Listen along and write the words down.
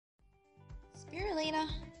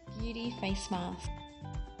Beauty face mask.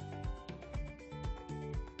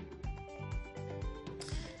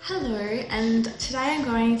 Hello, and today I'm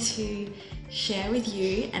going to share with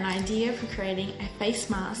you an idea for creating a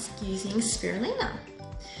face mask using spirulina.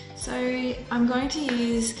 So I'm going to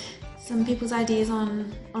use some people's ideas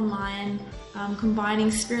online, combining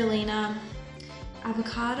spirulina,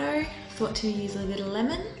 avocado, thought to use a little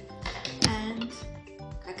lemon, and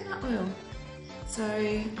coconut oil. So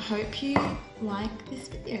I hope you like this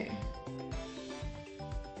video.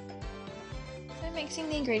 So mixing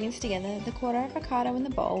the ingredients together, the quarter avocado in the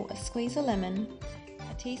bowl, a squeeze of lemon,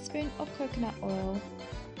 a teaspoon of coconut oil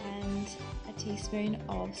and a teaspoon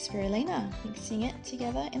of spirulina. Mixing it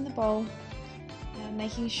together in the bowl,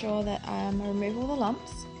 making sure that I remove all the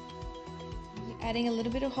lumps. Adding a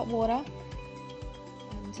little bit of hot water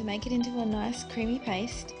to make it into a nice creamy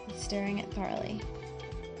paste and stirring it thoroughly.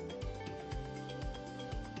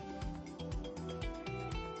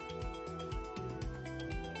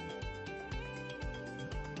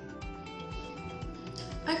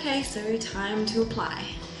 Okay, so time to apply.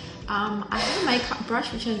 I have a makeup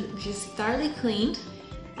brush which is thoroughly cleaned,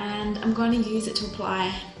 and I'm going to use it to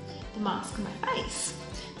apply the mask on my face.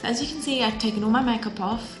 So as you can see, I've taken all my makeup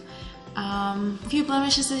off. A few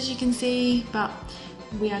blemishes as you can see, but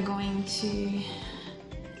we are going to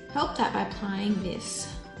help that by applying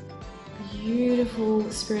this beautiful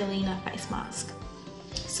spirulina face mask.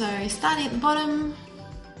 So starting at the bottom,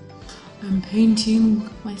 I'm painting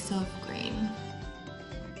myself green.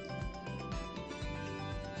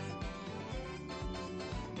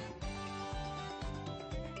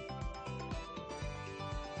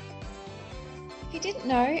 If you didn't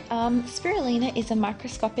know, spirulina is a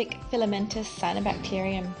microscopic filamentous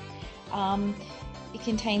cyanobacterium. It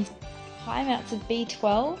contains high amounts of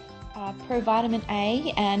B12, provitamin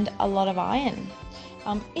A and a lot of iron.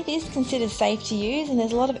 It is considered safe to use, and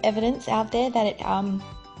there's a lot of evidence out there that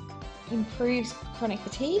it improves chronic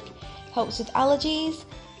fatigue, helps with allergies,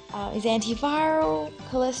 is antiviral,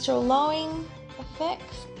 cholesterol lowering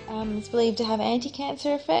effects, it's believed to have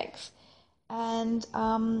anti-cancer effects, and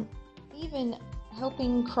even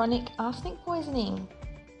helping chronic arsenic poisoning,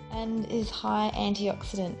 and is high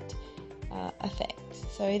antioxidant effect.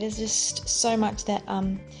 So there's just so much that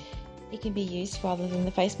it can be used rather than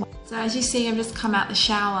the face mask. So as you see, I've just come out the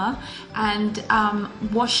shower, and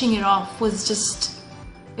washing it off was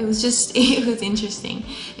it was interesting.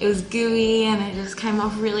 It was gooey and it just came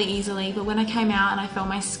off really easily, but when I came out and I felt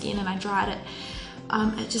my skin and I dried it,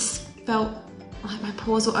 it just felt like my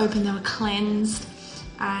pores were open, they were cleansed,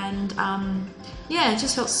 and yeah, it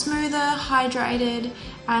just felt smoother, hydrated,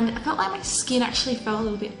 and I felt like my skin actually felt a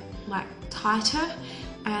little bit like tighter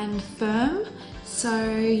and firm. So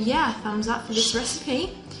yeah, thumbs up for this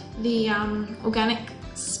recipe. The organic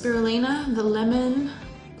spirulina, the lemon,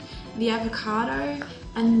 the avocado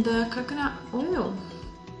and the coconut oil.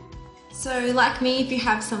 So like me, if you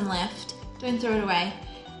have some left, don't throw it away.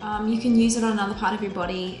 You can use it on another part of your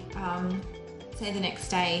body, say the next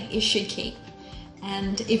day. It should keep.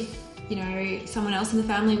 And if you know someone else in the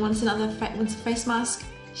family wants a face mask,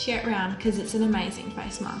 share it around, because it's an amazing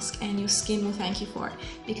face mask and your skin will thank you for it.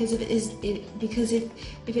 Because if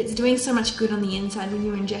it's doing so much good on the inside when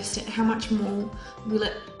you ingest it, how much more will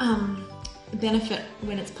it benefit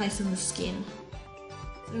when it's placed on the skin?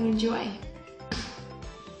 So enjoy.